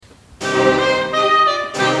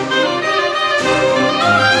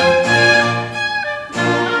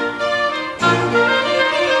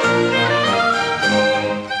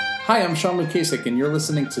Sean Lukasik, and you're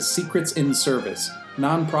listening to Secrets in Service,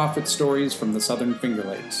 nonprofit stories from the Southern Finger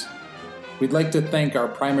Lakes. We'd like to thank our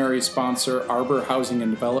primary sponsor, Arbor Housing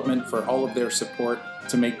and Development, for all of their support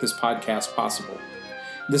to make this podcast possible.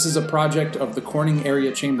 This is a project of the Corning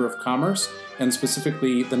Area Chamber of Commerce, and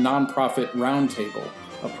specifically the Nonprofit Roundtable,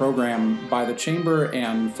 a program by the Chamber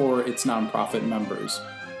and for its nonprofit members.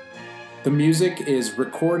 The music is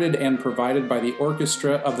recorded and provided by the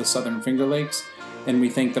Orchestra of the Southern Finger Lakes, and we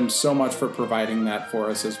thank them so much for providing that for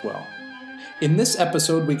us as well. In this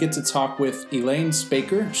episode, we get to talk with Elaine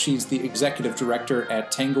Spacher. She's the executive director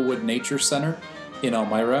at Tanglewood Nature Center in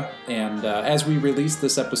Elmira, and as we release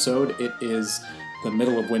this episode, it is the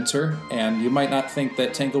middle of winter, and you might not think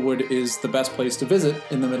that Tanglewood is the best place to visit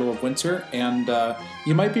in the middle of winter, and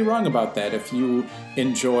you might be wrong about that. If you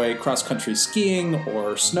enjoy cross-country skiing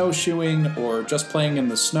or snowshoeing or just playing in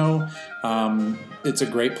the snow, it's a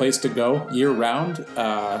great place to go year-round,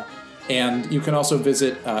 and you can also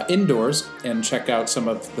visit indoors and check out some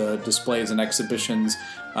of the displays and exhibitions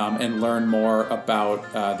and learn more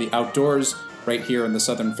about the outdoors right here in the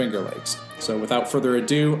Southern Finger Lakes. So without further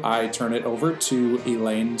ado, I turn it over to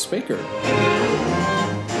Elaine Spacher.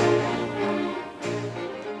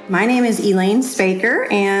 My name is Elaine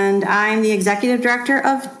Spacher, and I'm the executive director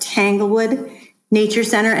of Tanglewood Nature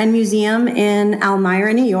Center and Museum in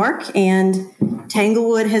Elmira, New York. And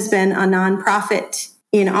Tanglewood has been a nonprofit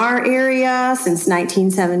in our area since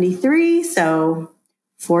 1973, so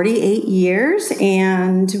 48 years.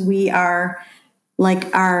 And we are,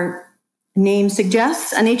 like our name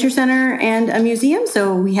suggests, a nature center and a museum.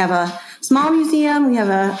 So we have a small museum, we have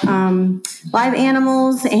a live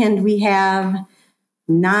animals, and we have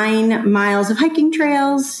 9 miles of hiking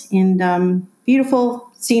trails and beautiful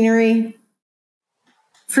scenery,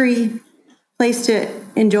 free place to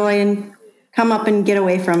enjoy and come up and get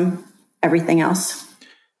away from everything else.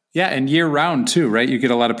 Yeah, and year-round too, right? You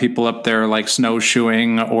get a lot of people up there like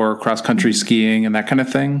snowshoeing or cross-country skiing and that kind of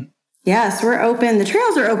thing. Yes, we're open. The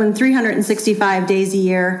trails are open 365 days a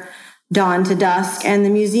year, dawn to dusk. And the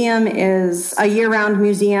museum is a year-round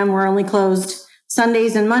museum. We're only closed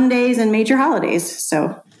Sundays and Mondays and major holidays.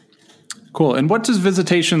 So cool. And what does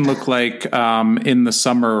visitation look like in the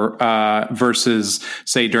summer versus,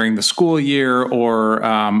 say, during the school year or,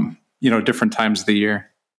 different times of the year?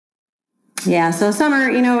 Yeah, so summer,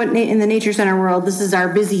 in the Nature Center world, this is our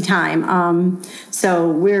busy time. So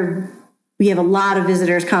we have a lot of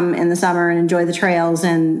visitors come in the summer and enjoy the trails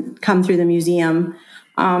and come through the museum.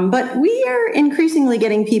 But we are increasingly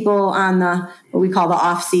getting people on what we call the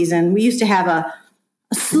off season. We used to have a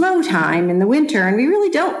slow time in the winter, and we really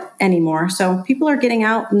don't anymore. So people are getting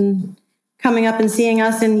out and coming up and seeing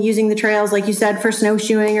us and using the trails, like you said, for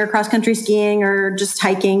snowshoeing or cross-country skiing or just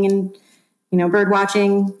hiking and, bird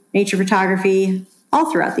watching, nature photography,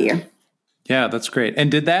 all throughout the year. Yeah, that's great.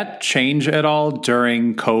 And did that change at all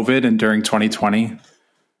during COVID and during 2020?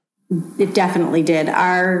 It definitely did.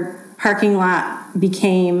 Our parking lot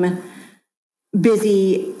became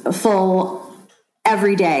busy, full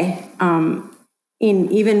every day.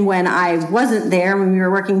 Even when I wasn't there, when we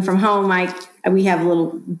were working from home, we have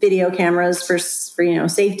little video cameras for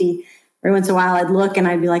safety. Every once in a while, I'd look and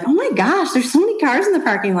I'd be like, "Oh my gosh, there's so many cars in the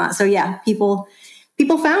parking lot." So yeah, people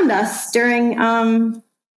found us during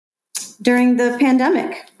the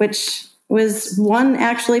pandemic, which was one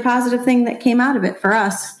actually positive thing that came out of it for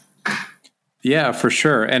us. Yeah, for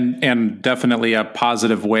sure. And definitely a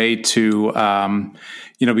positive way to,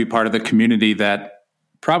 be part of the community that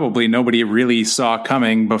probably nobody really saw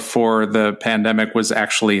coming before the pandemic was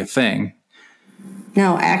actually a thing.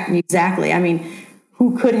 No, exactly. I mean,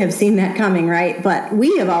 who could have seen that coming, right? But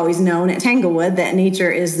we have always known at Tanglewood that nature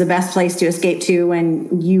is the best place to escape to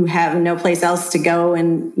when you have no place else to go.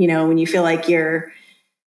 And, when you feel like you're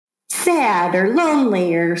sad or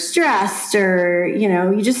lonely or stressed or,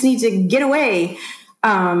 you just need to get away.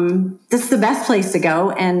 That's the best place to go.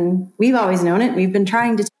 And we've always known it. We've been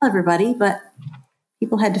trying to tell everybody, but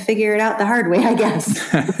people had to figure it out the hard way, I guess.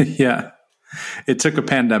 Yeah. It took a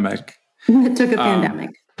pandemic. It took a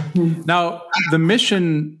pandemic. Now, the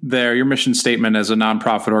mission there, your mission statement as a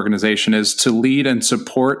nonprofit organization is to lead and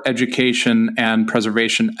support education and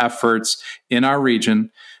preservation efforts in our region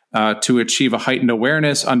to achieve a heightened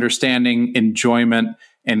awareness, understanding, enjoyment,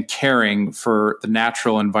 and caring for the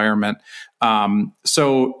natural environment.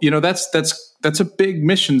 So, that's a big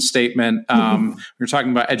mission statement. You're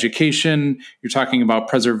talking about education, you're talking about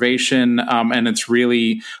preservation, and it's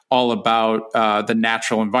really all about the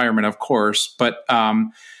natural environment, of course. But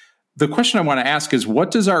the question I want to ask is, what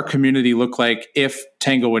does our community look like if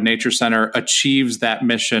Tanglewood Nature Center achieves that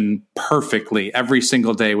mission perfectly every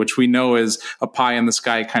single day, which we know is a pie in the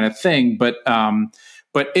sky kind of thing. But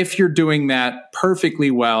if you're doing that perfectly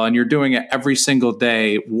well and you're doing it every single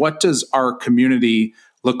day, what does our community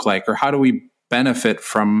look like, or how do we benefit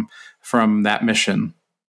from that mission?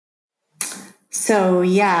 So,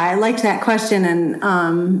 yeah, I liked that question.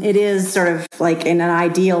 And it is sort of like in an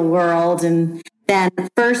ideal world. And then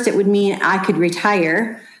first it would mean I could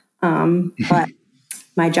retire. But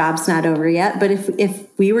my job's not over yet. But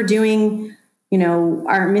if we were doing,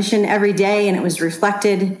 our mission every day and it was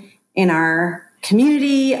reflected in our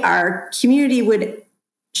community would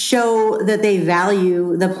show that they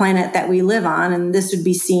value the planet that we live on. And this would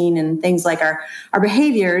be seen in things like our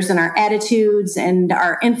behaviors and our attitudes and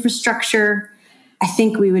our infrastructure. I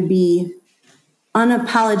think we would be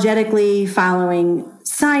unapologetically following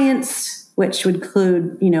science, which would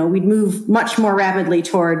include, we'd move much more rapidly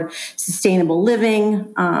toward sustainable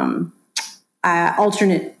living.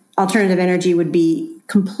 Alternative energy would be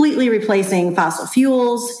completely replacing fossil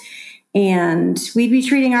fuels. And we'd be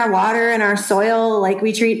treating our water and our soil like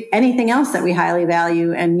we treat anything else that we highly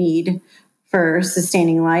value and need for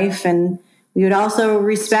sustaining life. And we would also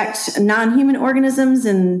respect non-human organisms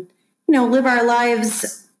and, live our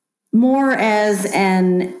lives more as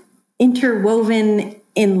an interwoven,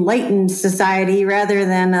 enlightened society rather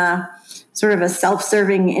than sort of a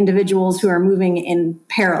self-serving individuals who are moving in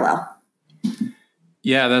parallel.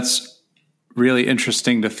 Yeah, that's really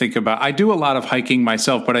interesting to think about. I do a lot of hiking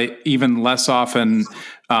myself, but I even less often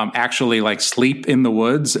actually like sleep in the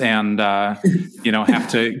woods and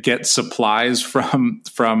have to get supplies from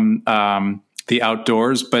the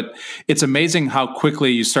outdoors. But it's amazing how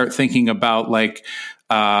quickly you start thinking about like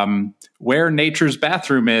where nature's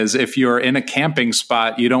bathroom is. If you're in a camping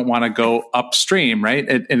spot, you don't want to go upstream, right?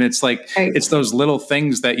 And it's like it's those little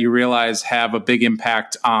things that you realize have a big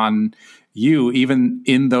impact on you, even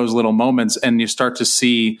in those little moments, and you start to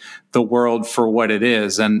see the world for what it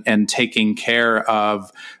is and taking care of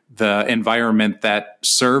the environment that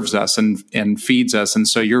serves us and feeds us. And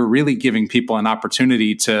so you're really giving people an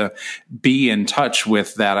opportunity to be in touch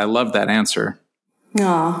with that. I love that answer.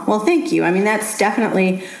 Oh, well, thank you. I mean, that's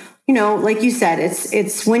definitely, like you said,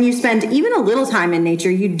 it's when you spend even a little time in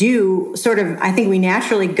nature, you do sort of, I think we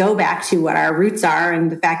naturally go back to what our roots are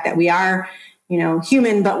and the fact that we are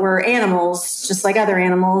human, but we're animals just like other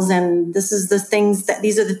animals. And these are the things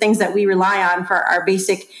that we rely on for our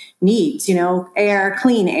basic needs, air,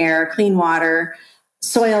 clean water,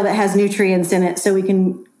 soil that has nutrients in it so we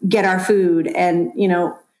can get our food, and,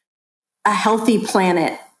 a healthy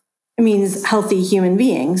planet means healthy human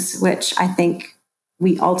beings, which I think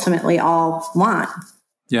we ultimately all want.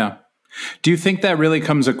 Yeah. Do you think that really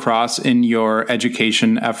comes across in your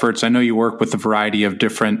education efforts? I know you work with a variety of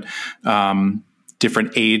different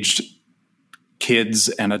aged kids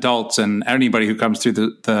and adults and anybody who comes through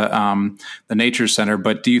the Nature Center,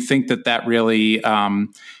 but do you think that really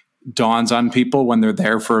dawns on people when they're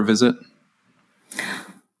there for a visit?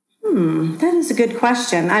 That is a good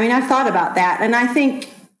question. I mean, I've thought about that, and I think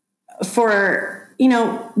for,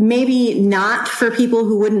 maybe not for people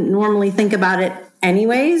who wouldn't normally think about it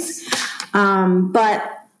anyways.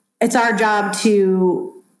 But it's our job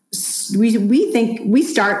to, we think we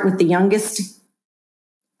start with the youngest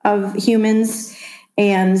of humans.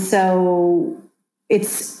 And so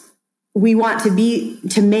we want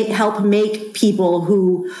to help make people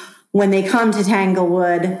who, when they come to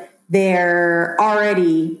Tanglewood, they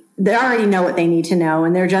already know what they need to know.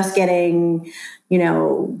 And they're just getting,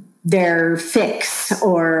 their fix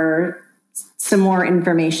or some more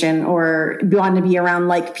information or want to be around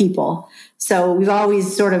like people. So we've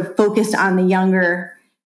always sort of focused on the younger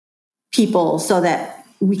people so that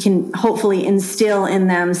we can hopefully instill in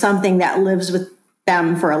them something that lives with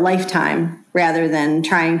them for a lifetime rather than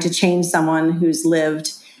trying to change someone who's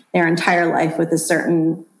lived their entire life with a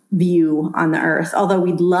certain view on the earth. Although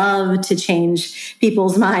we'd love to change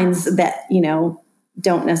people's minds that,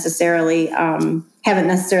 don't necessarily, haven't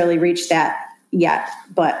necessarily reached that yet,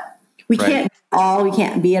 but we can't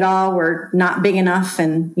be it all. We're not big enough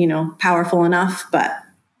and, powerful enough, but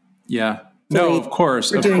yeah, no, of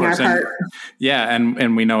course, we're doing our part.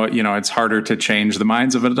 And we know, it's harder to change the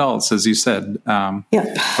minds of adults, as you said.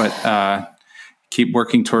 But keep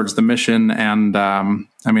working towards the mission. And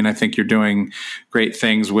I think you're doing great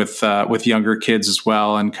things with younger kids as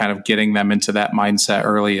well, and kind of getting them into that mindset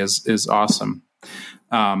early is awesome.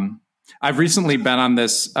 I've recently been on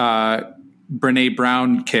this Brene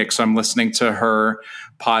Brown kick. So I'm listening to her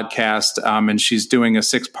podcast, and she's doing a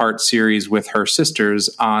 6-part series with her sisters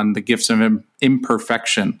on the gifts of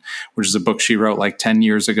imperfection, which is a book she wrote like 10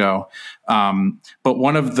 years ago. But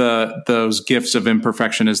one of those gifts of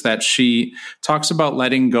imperfection is that she talks about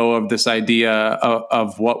letting go of this idea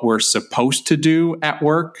of what we're supposed to do at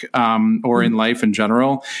work, or in life in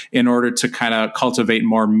general, in order to kind of cultivate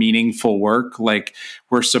more meaningful work. Like,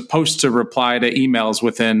 we're supposed to reply to emails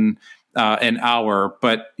within an hour,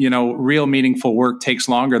 but real meaningful work takes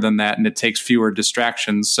longer than that, and it takes fewer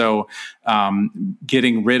distractions. So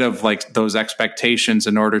getting rid of like those expectations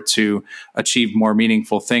in order to achieve more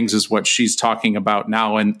meaningful things is what she's talking about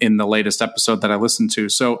now in the latest episode that I listened to.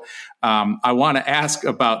 So I want to ask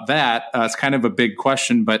about that. It's kind of a big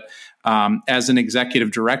question, but as an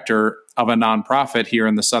executive director of a nonprofit here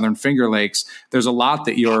in the Southern Finger Lakes, there's a lot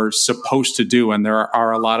that you're supposed to do, and there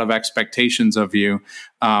are a lot of expectations of you.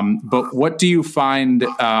 But what do you find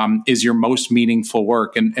is your most meaningful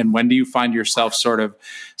work? And when do you find yourself sort of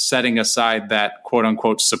setting aside that quote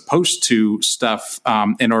unquote supposed to stuff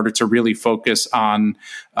in order to really focus on,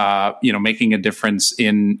 making a difference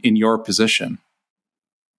in your position?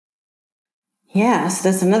 Yes,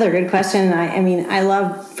 that's another good question. I mean, I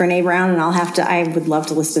love Brene Brown, and I would love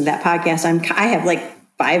to listen to that podcast. I have like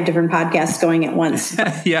 5 different podcasts going at once.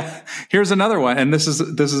 Yeah. Here's another one. And this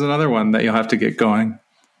is another one that you'll have to get going.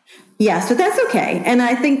 Yes, but that's okay. And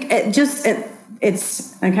I think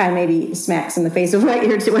it's kind of maybe smacks in the face of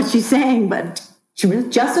what she's saying, but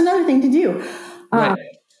just another thing to do. Right.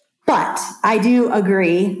 But I do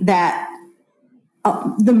agree that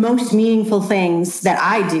the most meaningful things that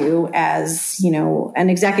I do as, an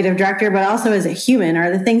executive director, but also as a human,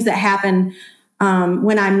 are the things that happen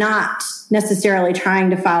when I'm not necessarily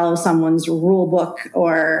trying to follow someone's rule book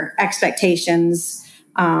or expectations.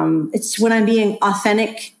 It's when I'm being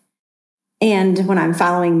authentic and when I'm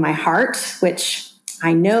following my heart, which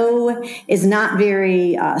I know is not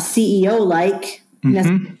very CEO-like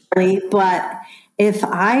necessarily, but if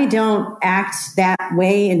I don't act that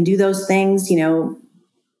way and do those things,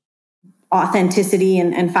 authenticity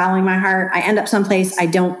and following my heart, I end up someplace I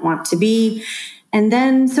don't want to be. And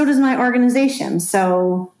then so does my organization.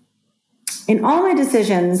 So in all my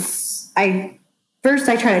decisions, I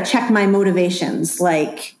try to check my motivations.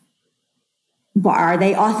 Like, are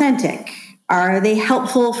they authentic? Are they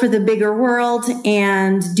helpful for the bigger world?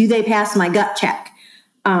 And do they pass my gut check?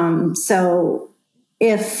 So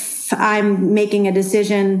if I'm making a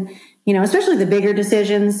decision, especially the bigger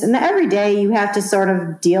decisions, and every day you have to sort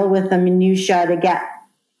of deal with the minutia to get,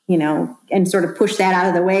 and sort of push that out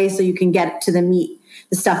of the way so you can get to the meat,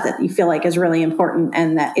 the stuff that you feel like is really important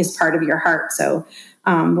and that is part of your heart. So,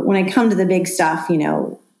 but when I come to the big stuff,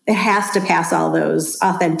 it has to pass all those.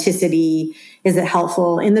 Authenticity, is it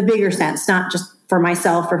helpful in the bigger sense, not just for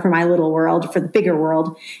myself or for my little world, for the bigger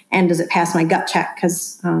world? And does it pass my gut check?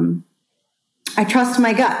 Because I trust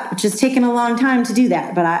my gut, which has taken a long time to do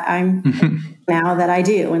that, but I'm now that I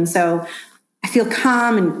do. And so I feel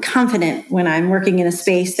calm and confident when I'm working in a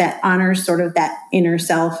space that honors sort of that inner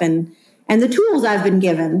self and the tools I've been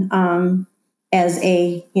given as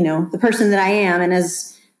the person that I am, and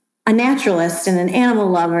as a naturalist and an animal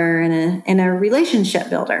lover and a relationship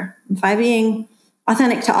builder. By being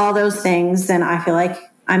authentic to all those things, then I feel like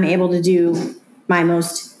I'm able to do my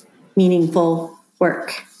most meaningful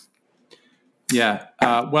work. Yeah.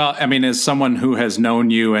 Well, I mean, as someone who has known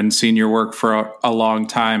you and seen your work for a long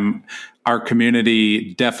time, our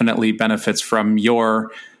community definitely benefits from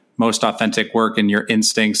your most authentic work and your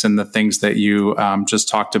instincts and the things that you just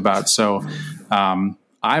talked about. So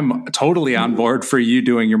I'm totally on board for you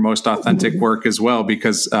doing your most authentic work as well,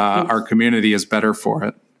 because our community is better for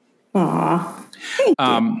it. Aw, thank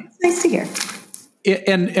you. Nice to hear.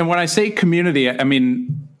 And when I say community, I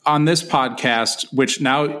mean, on this podcast, which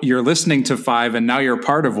now you're listening to 5 and now you're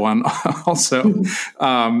part of one also.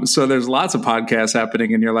 So there's lots of podcasts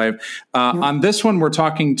happening in your life. On this one, we're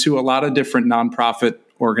talking to a lot of different nonprofit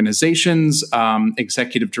organizations,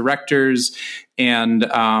 executive directors, and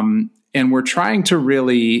we're trying to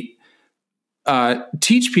really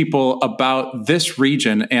teach people about this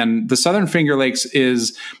region. And the Southern Finger Lakes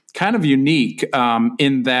is kind of unique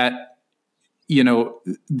in that,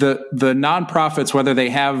 the nonprofits, whether they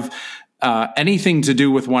have anything to do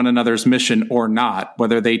with one another's mission or not,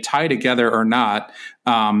 whether they tie together or not,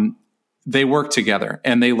 they work together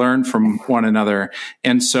and they learn from one another.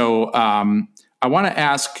 And so I want to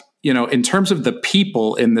ask, in terms of the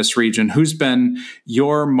people in this region, who's been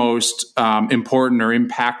your most important or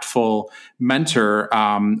impactful mentor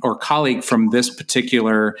or colleague from this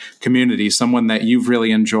particular community, someone that you've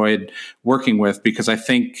really enjoyed working with? Because I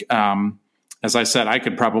think as I said, I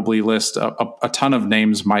could probably list a ton of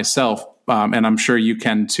names myself, and I'm sure you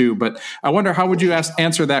can too. But I wonder, how would you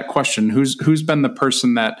answer that question? Who's been the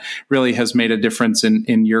person that really has made a difference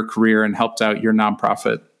in your career and helped out your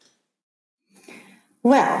nonprofit?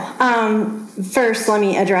 Well, first, let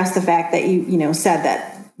me address the fact that you said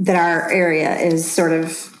that our area is sort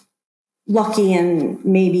of lucky and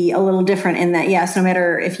maybe a little different in that, yes, no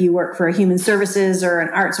matter if you work for a human services or an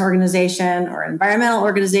arts organization or an environmental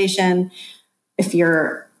organization, if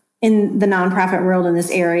you're in the nonprofit world in this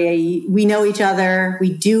area, we know each other,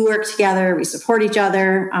 we do work together, we support each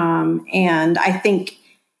other. And I think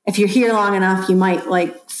if you're here long enough, you might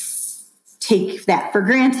take that for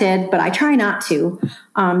granted, but I try not to,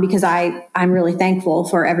 because I'm really thankful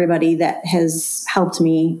for everybody that has helped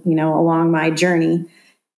me, along my journey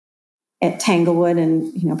at Tanglewood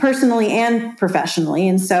and, personally and professionally.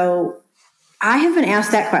 And so I have been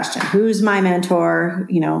asked that question: who's my mentor?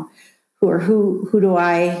 Who do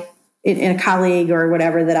I, in a colleague or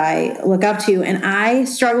whatever, that I look up to? And I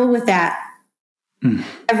struggle with that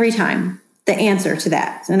every time, the answer to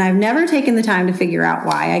that. And I've never taken the time to figure out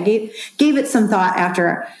why. I gave it some thought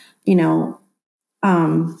after, I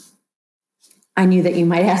knew that you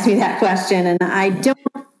might ask me that question. And I don't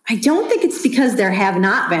think it's because there have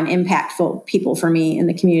not been impactful people for me in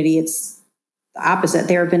the community. It's the opposite.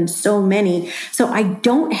 There have been so many. So I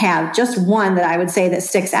don't have just one that I would say that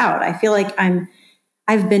sticks out. I feel like I'm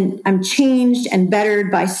changed and bettered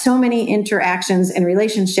by so many interactions and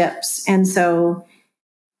relationships. And so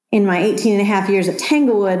in my 18 and a half years at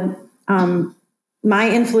Tanglewood, my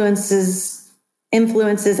influences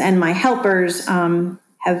and my helpers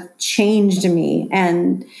have changed me,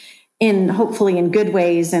 and hopefully in good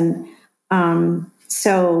ways. And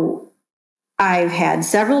so I've had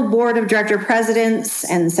several board of director presidents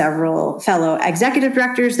and several fellow executive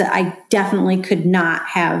directors that I definitely could not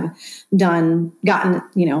have gotten,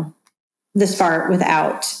 this far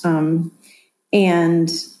without.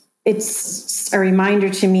 And it's a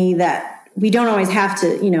reminder to me that we don't always have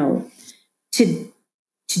to, to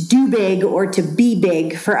do big or to be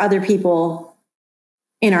big for other people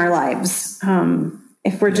in our lives.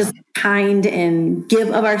 If we're just kind and give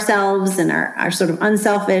of ourselves and are sort of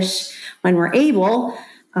unselfish when we're able,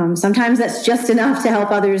 sometimes that's just enough to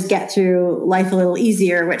help others get through life a little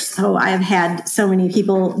easier, so I have had so many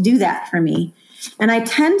people do that for me. And I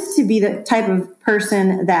tend to be the type of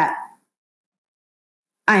person that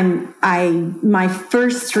my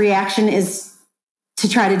first reaction is to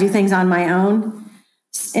try to do things on my own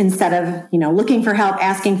instead of, looking for help,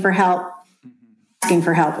 asking for help. Asking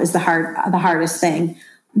for help is the hardest thing.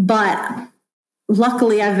 But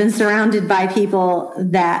luckily I've been surrounded by people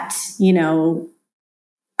that,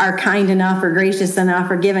 are kind enough or gracious enough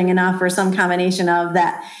or giving enough or some combination of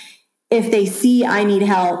that. If they see I need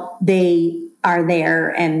help, they are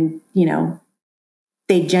there and,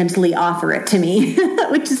 they gently offer it to me,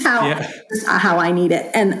 which is how I need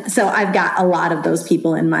it. And so I've got a lot of those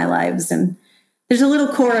people in my lives. And there's a little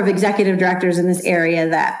core of executive directors in this area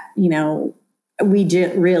that, we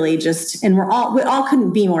really just, and we all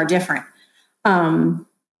couldn't be more different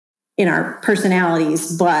in our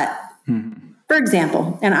personalities. But for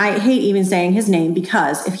example, and I hate even saying his name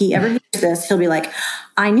because if he ever hears this, he'll be like,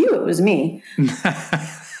 I knew it was me.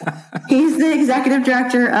 He's the executive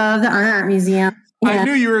director of the Art Museum. I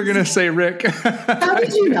knew you were going to say Rick. How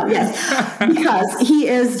did you know? Yes. Because he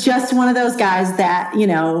is just one of those guys that,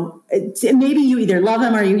 maybe you either love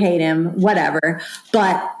him or you hate him, whatever.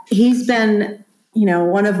 But he's been,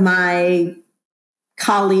 one of my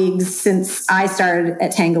colleagues since I started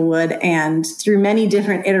at Tanglewood, and through many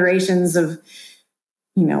different iterations of,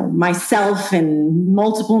 myself and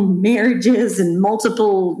multiple marriages and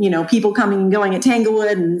multiple, people coming and going at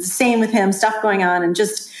Tanglewood, and same with him, stuff going on. And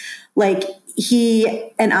just like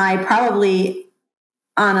he and I probably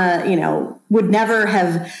would never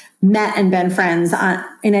have met and been friends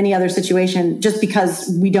in any other situation just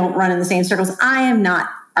because we don't run in the same circles. I am not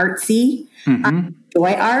artsy. I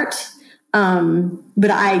enjoy art,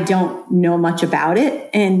 but I don't know much about it.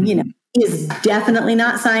 And, he is definitely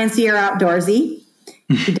not sciencey or outdoorsy.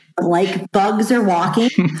 He doesn't like bugs or walking.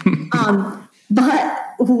 But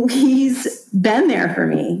he's been there for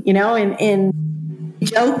me, in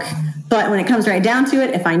joke. But when it comes right down to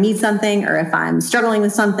it, if I need something or if I'm struggling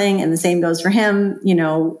with something, and the same goes for him,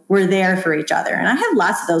 we're there for each other. And I have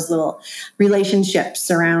lots of those little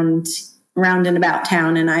relationships around and about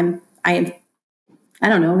town. And I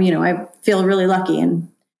don't know, I feel really lucky and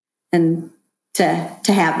to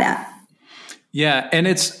have that. Yeah. And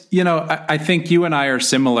it's, I think you and I are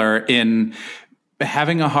similar in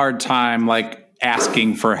having a hard time,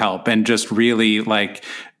 asking for help and just really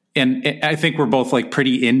I think we're both like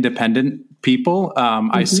pretty independent people.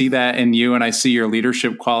 I see that in you, and I see your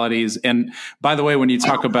leadership qualities. And by the way, when you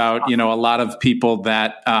talk about, a lot of people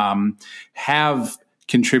that have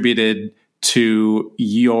contributed to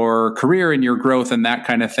your career and your growth and that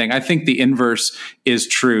kind of thing, I think the inverse is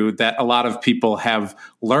true, that a lot of people have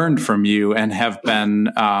learned from you and have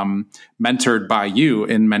been mentored by you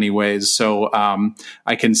in many ways. So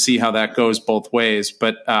I can see how that goes both ways.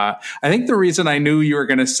 But I think the reason I knew you were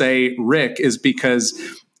going to say Rick is because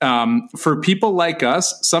for people like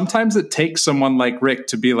us, sometimes it takes someone like Rick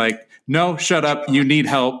to be like, no, shut up. You need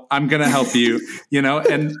help. I'm going to help you,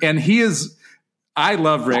 and he is. I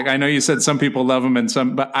love Rick. I know you said some people love him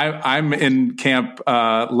but I'm in camp,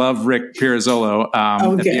 love Rick Pirazzolo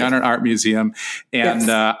at the Honor Art Museum.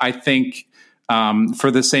 And I think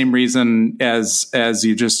for the same reason as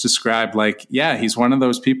you just described, like, yeah, he's one of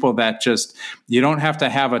those people that just, you don't have to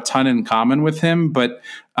have a ton in common with him, but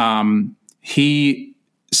he's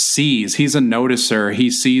a noticer.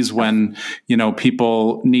 He sees when,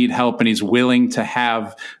 people need help, and he's willing to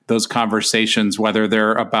have those conversations, whether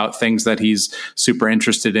they're about things that he's super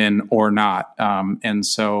interested in or not. And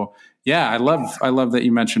so, yeah, I love that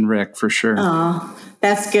you mentioned Rick, for sure. Oh,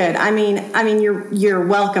 that's good. I mean, you're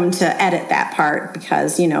welcome to edit that part,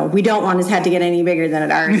 because, we don't want his head to get any bigger than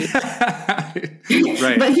it already.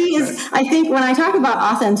 Right. But he is, I think when I talk about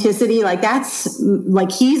authenticity, like that's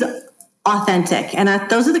like, he's authentic. And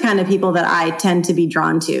those are the kind of people that I tend to be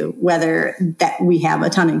drawn to, whether that we have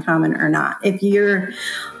a ton in common or not. If you're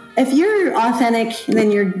authentic,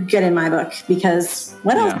 then you're good in my book, because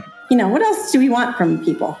what else, what else do we want from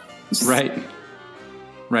people? Right.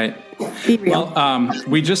 Be real. Well,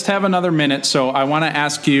 we just have another minute, so I want to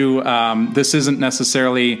ask you, this isn't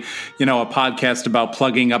necessarily, a podcast about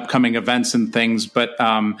plugging upcoming events and things, but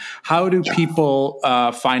how do people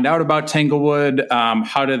find out about Tanglewood?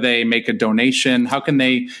 How do they make a donation? How can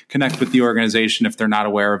they connect with the organization if they're not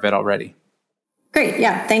aware of it already? Great.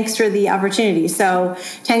 Yeah. Thanks for the opportunity. So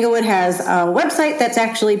Tanglewood has a website that's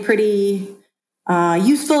actually pretty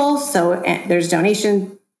useful. So there's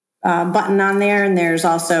donation button on there. And there's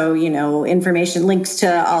also, information, links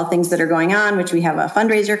to all things that are going on, which we have a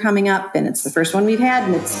fundraiser coming up, and it's the first one we've had,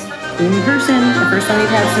 and it's in person, the first one we've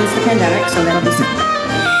had since the pandemic. So that'll be September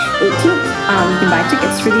 18th. You can buy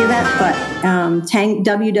tickets for the event, but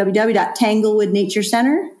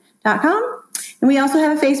www.tanglewoodnaturecenter.com. And we also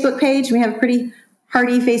have a Facebook page. We have a pretty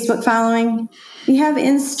hearty Facebook following. We have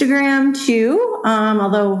Instagram too,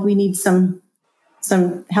 although we need some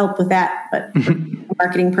help with that, but a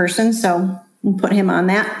marketing person, so we'll put him on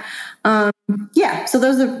that. So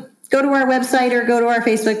go to our website or go to our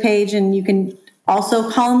Facebook page, and you can also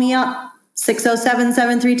call me up,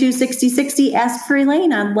 607-732-6060. Ask for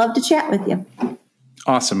Elaine. I'd love to chat with you.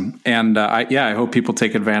 Awesome. And I hope people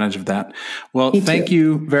take advantage of that. Well, thank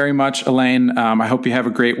you very much, Elaine. I hope you have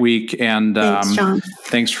a great week. And thanks, Sean.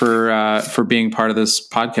 Thanks for being part of this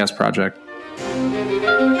podcast project.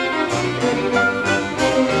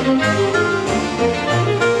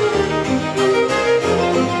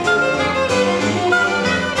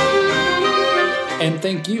 And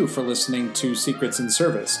thank you for listening to Secrets in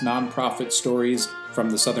Service, nonprofit stories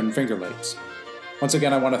from the Southern Finger Lakes. Once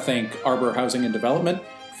again, I want to thank Arbor Housing and Development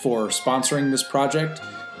for sponsoring this project,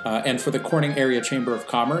 and for the Corning Area Chamber of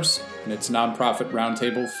Commerce and its nonprofit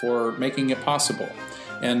roundtable for making it possible,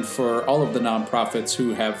 and for all of the nonprofits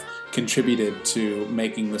who have contributed to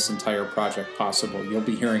making this entire project possible. You'll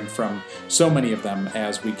be hearing from so many of them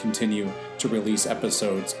as we continue to release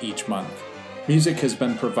episodes each month. Music has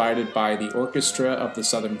been provided by the Orchestra of the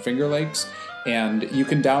Southern Finger Lakes, and you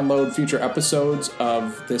can download future episodes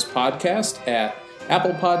of this podcast at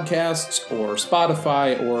Apple Podcasts or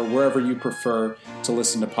Spotify or wherever you prefer to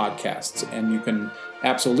listen to podcasts. And you can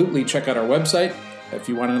absolutely check out our website if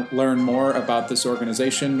you want to learn more about this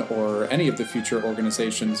organization or any of the future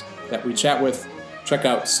organizations that we chat with. Check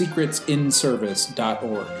out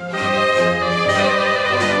secretsinservice.org.